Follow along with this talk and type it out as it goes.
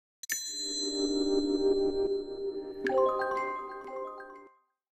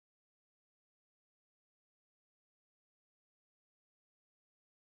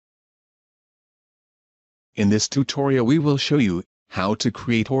In this tutorial we will show you how to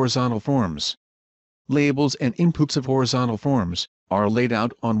create horizontal forms. Labels and inputs of horizontal forms are laid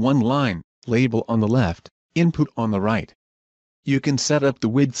out on one line, label on the left, input on the right. You can set up the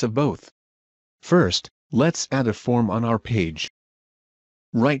widths of both. First, let's add a form on our page.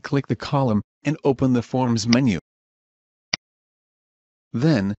 Right-click the column and open the Forms menu.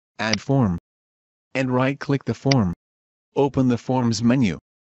 Then, Add Form. And right-click the form. Open the Forms menu.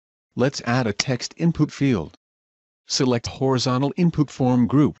 Let's add a text input field. Select Horizontal Input Form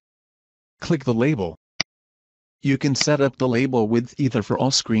Group. Click the label. You can set up the label width either for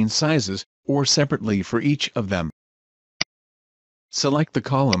all screen sizes, or separately for each of them. Select the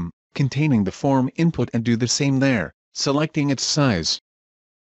column containing the form input and do the same there, selecting its size.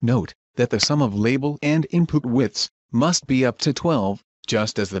 Note that the sum of label and input widths must be up to 12,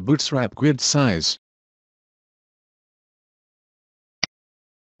 just as the Bootstrap grid size.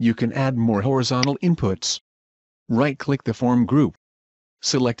 You can add more horizontal inputs. Right-click the form group.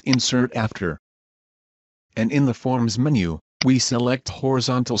 Select Insert After. And in the Forms menu, we select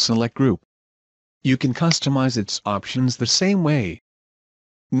Horizontal Select Group. You can customize its options the same way.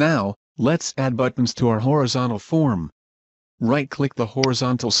 Now, let's add buttons to our horizontal form. Right-click the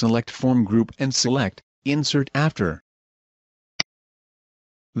Horizontal Select Form Group and select Insert After.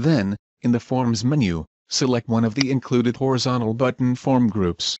 Then, in the Forms menu, select one of the included horizontal button form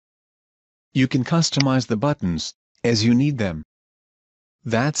groups. You can customize the buttons as you need them.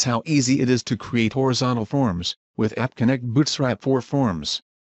 That's how easy it is to create horizontal forms with App Connect Bootstrap for Forms.